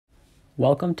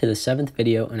Welcome to the 7th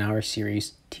video in our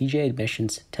series, TJ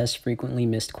Admissions Test Frequently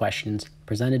Missed Questions,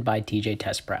 presented by TJ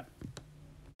Test Prep.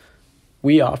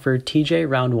 We offer TJ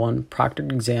Round 1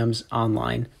 proctored exams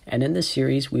online, and in this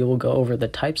series we will go over the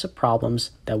types of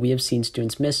problems that we have seen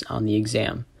students miss on the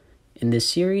exam. In this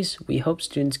series, we hope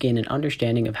students gain an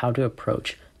understanding of how to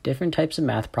approach different types of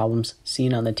math problems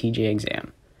seen on the TJ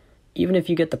exam. Even if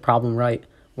you get the problem right,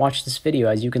 watch this video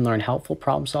as you can learn helpful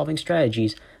problem-solving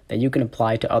strategies that you can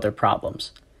apply to other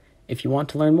problems. If you want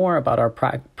to learn more about our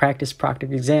practice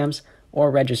proctored exams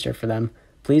or register for them,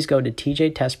 please go to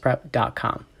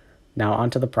tjtestprep.com. Now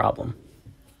onto the problem.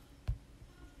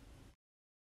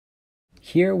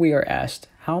 Here we are asked,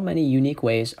 how many unique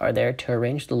ways are there to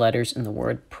arrange the letters in the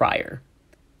word prior?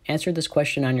 Answer this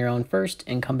question on your own first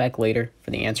and come back later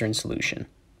for the answer and solution.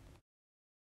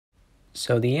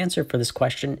 So the answer for this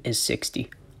question is 60.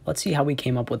 Let's see how we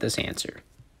came up with this answer.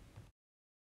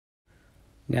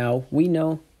 Now, we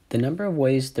know the number of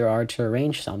ways there are to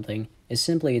arrange something is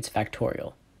simply its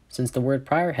factorial. Since the word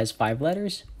prior has 5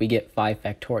 letters, we get 5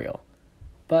 factorial.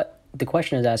 But the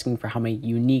question is asking for how many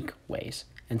unique ways.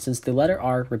 And since the letter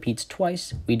R repeats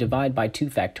twice, we divide by 2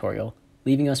 factorial,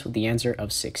 leaving us with the answer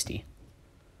of 60.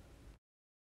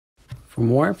 For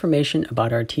more information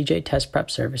about our TJ Test Prep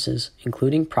services,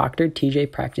 including proctored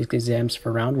TJ practice exams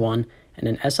for Round 1 and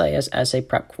an SIS essay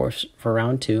prep course for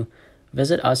Round 2,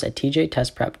 visit us at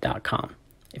tjtestprep.com.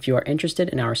 If you are interested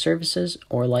in our services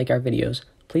or like our videos,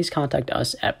 please contact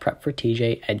us at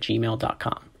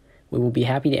prepfortj@gmail.com. We will be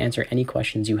happy to answer any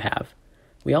questions you have.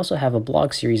 We also have a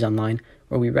blog series online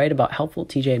where we write about helpful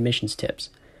TJ admissions tips.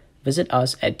 Visit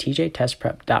us at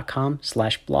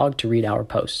tjtestprep.com/blog to read our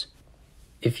posts.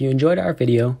 If you enjoyed our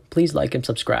video, please like and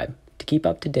subscribe. To keep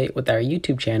up to date with our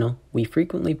YouTube channel, we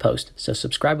frequently post, so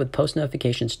subscribe with post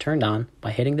notifications turned on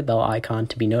by hitting the bell icon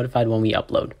to be notified when we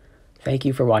upload. Thank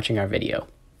you for watching our video.